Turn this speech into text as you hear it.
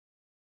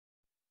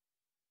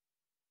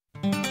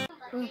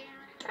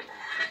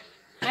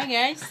Hi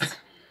guys,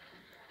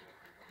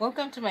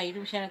 welcome to my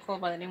YouTube channel called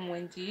by the name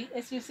Wendy.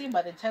 As you see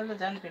by the title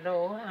down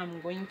below,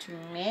 I'm going to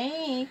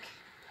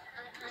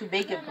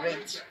bake a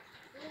bread.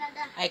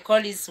 I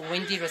call this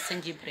Wendy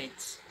Rosenji bread.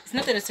 It's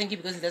not a Rosenji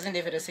because it doesn't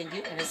have a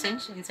Rosenji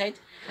inside.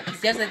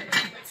 It's just that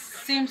it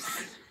seems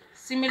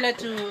similar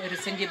to a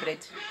Rosenji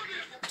bread.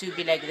 To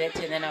be like that,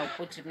 and then I'll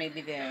put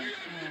maybe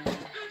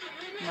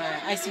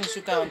my icing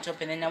sugar on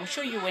top, and then I'll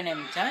show you when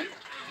I'm done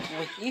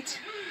with it.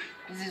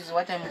 This is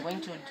what I'm going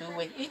to do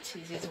with it.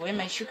 This is where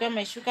my sugar,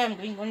 I'm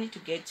going only to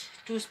get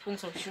 2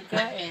 spoons of sugar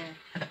and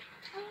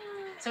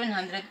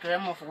 700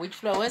 grams of wheat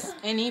flours,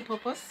 any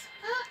purpose,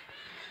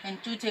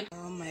 and 2 tablespoons.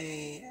 How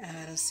my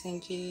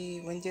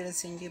Wendy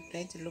Rosenji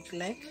bread look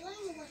like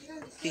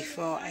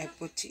before I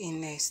put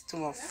in a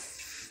stove.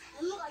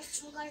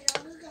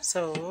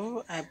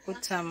 So I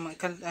put some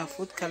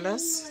food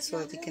colors so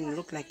that it can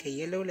look like a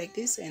yellow like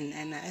this,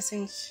 and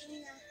essence,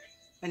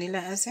 vanilla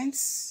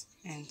essence,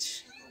 and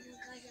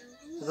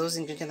those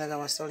ingredients that I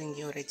was telling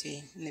you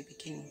already in the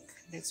beginning.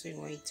 Let's wait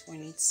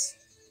when it's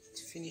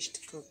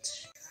finished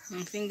cooked.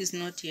 I think it's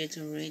not yet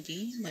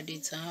ready, but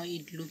it's how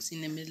it looks in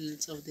the middle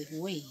of the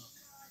way.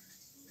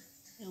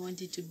 I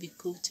want it to be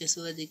cooked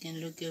so that it can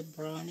look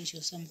brownish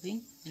or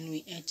something, and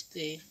we add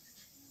the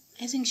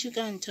icing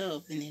sugar on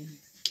top, and then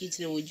kids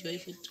will enjoy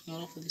for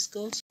tomorrow for the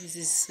schools. This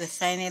is the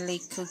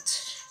finally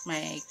cooked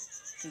my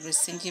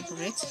Rosenji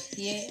bread.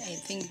 Here I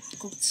think it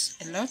cooked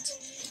a lot,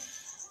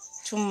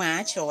 too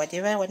much or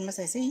whatever. What must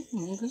I say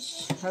in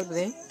English? Help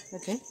there.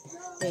 Okay.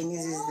 And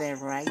this is the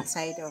right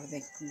side of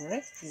the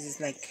bread. This is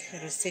like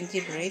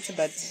Rosenji bread,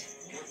 but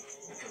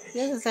this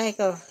is like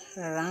a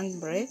round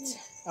bread.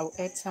 I'll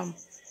add some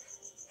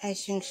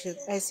icing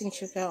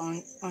sugar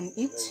on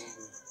it,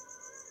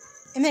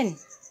 and then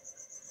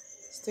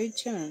stay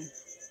tuned.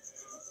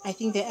 I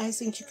think the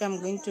icing sugar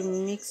I'm going to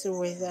mix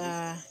with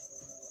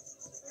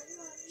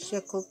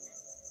chocolate.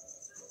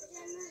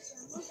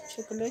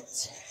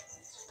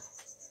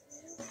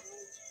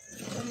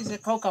 What is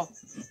it? Cocoa.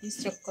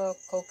 This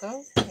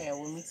cocoa. Yeah,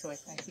 we'll mix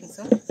with, I think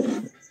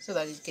so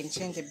that it can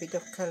change a bit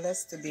of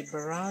colors to be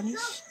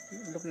brownish.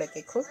 Look like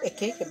a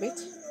cake a bit.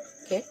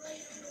 Okay,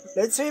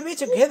 let's whip it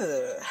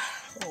together.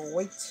 Oh,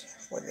 wait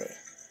for the.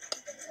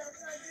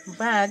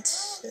 But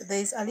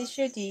there's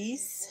Alicia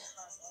D's.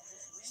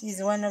 She's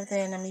one of the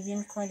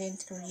Namibian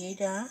content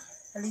creator.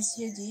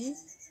 Alicia D.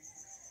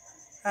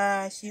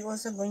 She's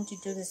also going to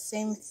do the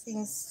same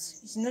things.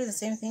 It's not the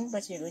same thing,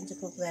 but she's going to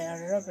cook the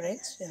arrow bread,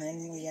 and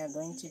then we are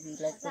going to be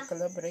like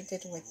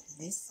collaborated with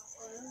this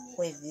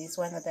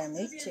one that I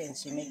made, and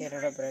she made a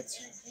arrow bread.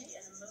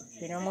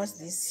 You know, most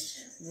this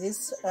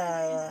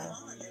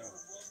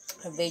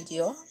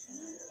video.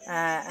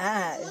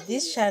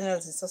 This channel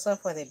is also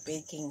for the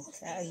baking.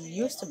 I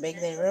used to bake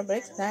the arrow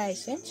bread. Now I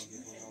changed.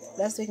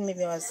 Last week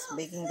maybe I was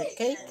baking the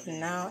cake.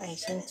 Now I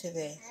changed to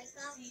the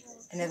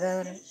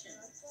another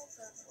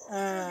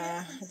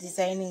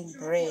designing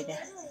bread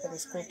for the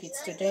school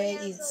kids. Today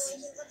is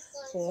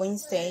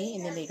Wednesday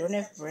and then they don't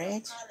have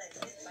bread.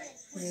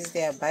 This is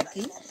their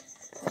baggie.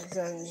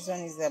 This one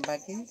is their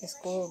baggie, the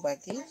school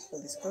baggie for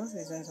the school.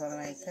 This one's for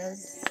my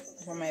cousin,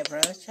 for my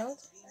brother's child.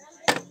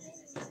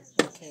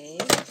 Okay.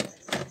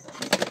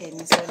 And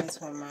this one is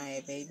for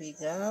my baby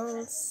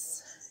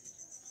girls.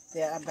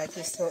 Their baggie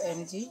is still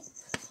empty.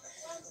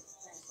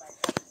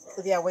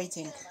 They are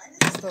waiting.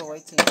 Still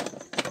waiting.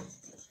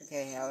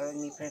 Okay, I'll let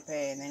me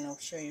prepare and then I'll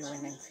show you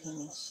when I'm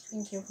finished.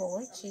 Thank you for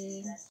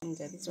watching. And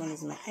this one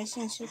is my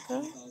icing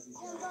sugar.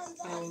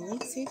 I will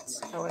mix it.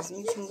 I was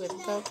mixing with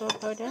cocoa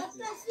powder,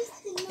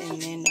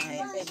 and then I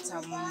add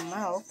some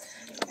milk.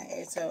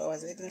 I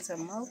was adding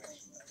some milk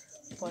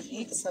on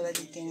it so that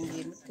it can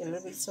be a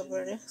little bit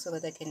softer, so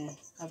that I can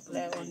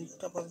apply on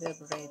top of the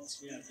bread.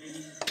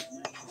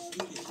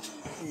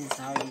 This is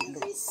how it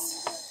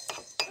looks.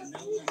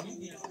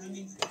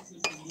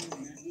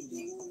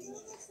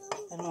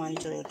 I don't want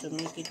to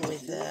make it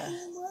with I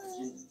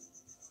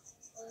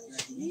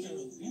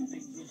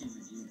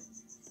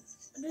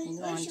don't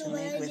want to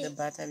make with the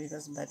butter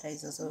because butter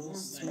is also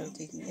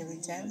melting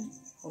every time.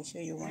 I'll show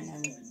you when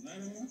I'm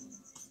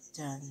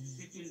done.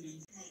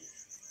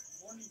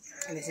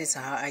 This is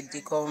how I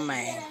decor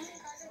my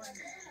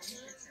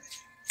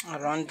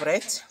round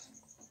bread,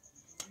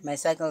 my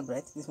cycle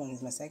bread. This one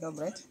is my cycle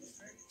bread.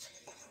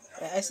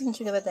 The icing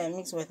sugar that I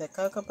mix with the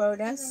cocoa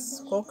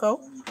powders, cocoa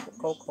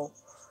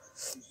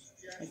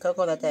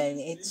that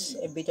I add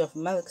a bit of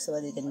milk so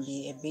that it can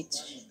be a bit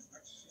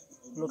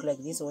look like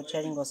this, or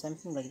churning or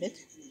something like that.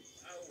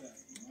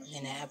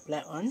 Then I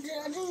apply on,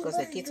 because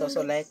the kids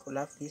also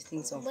love these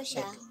things of like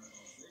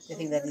the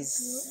thing that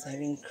is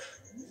having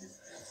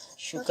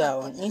sugar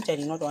on it. I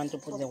did not want to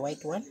put the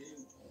white one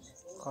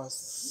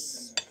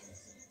because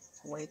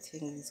white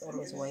thing is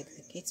always white.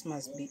 The kids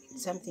must be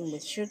something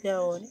with sugar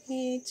on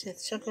it,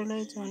 with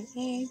chocolate on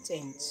it.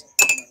 And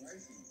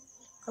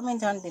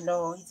comment down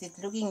below, is it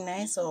looking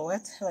nice or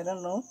what? I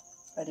don't know,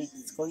 but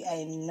it's going.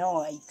 I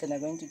know it's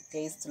going to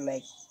taste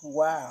like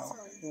wow.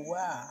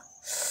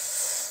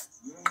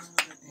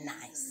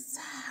 nice.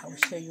 I'll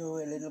show you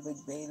a little bit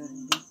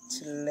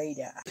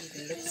later.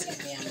 Let's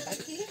see, I'm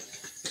back here.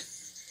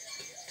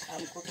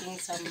 I'm cooking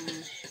some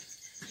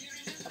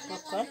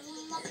popcorn.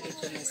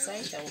 It on the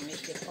side. I will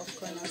make the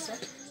popcorn also.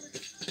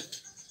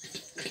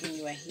 When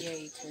you are here,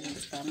 it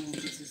will come.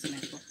 This is my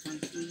popcorn,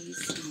 please.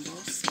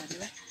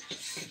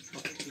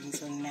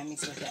 So now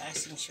mix with the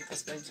icing sugar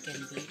so it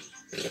can be.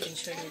 I can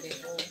show you the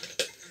whole.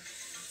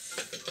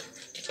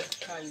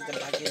 How is the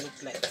baggy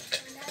look like?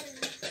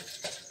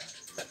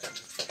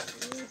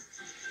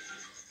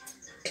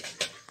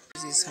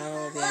 This is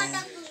how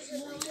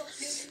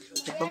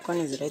the popcorn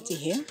is ready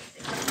here.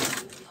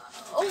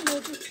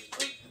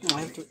 I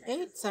have to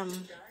add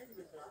some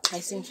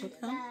icing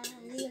sugar.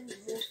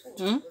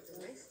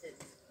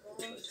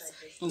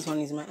 This one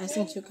is my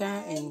icing sugar,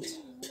 and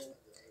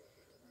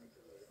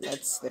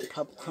that's the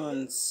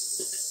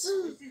popcorns,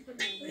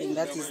 and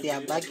that is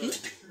their baggy.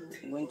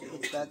 I'm going to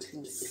eat that.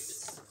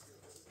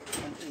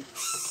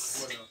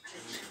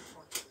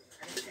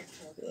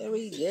 There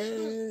we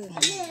go.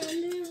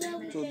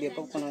 It will be a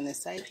popcorn on the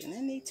side, and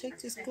then they take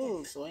to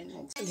school. So why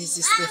not? This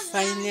is the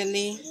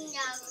finally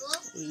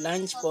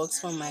lunch box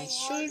for my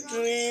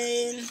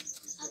children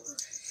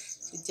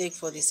to take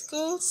for the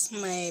schools.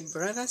 My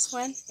brother's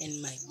one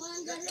and my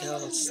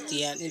girls.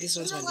 Diana. This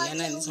one's for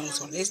Diana and this one's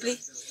for Leslie.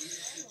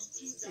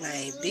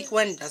 My big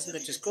one doesn't go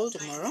to school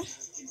tomorrow.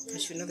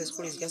 As you know, the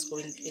school is just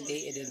going a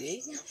day.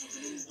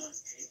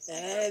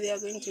 They are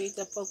going to eat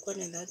the popcorn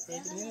and that day.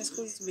 And then the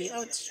school will be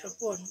out of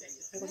one.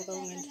 I got to go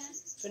and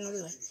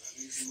another way.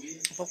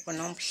 Popcorn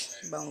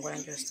bangwa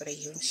just straight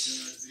here.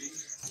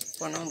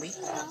 Ponombi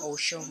or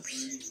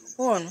shumpi.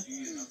 One.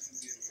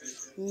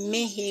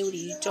 Mehe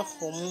uri to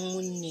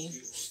home.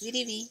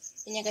 Vivi.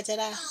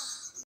 Inyakatara.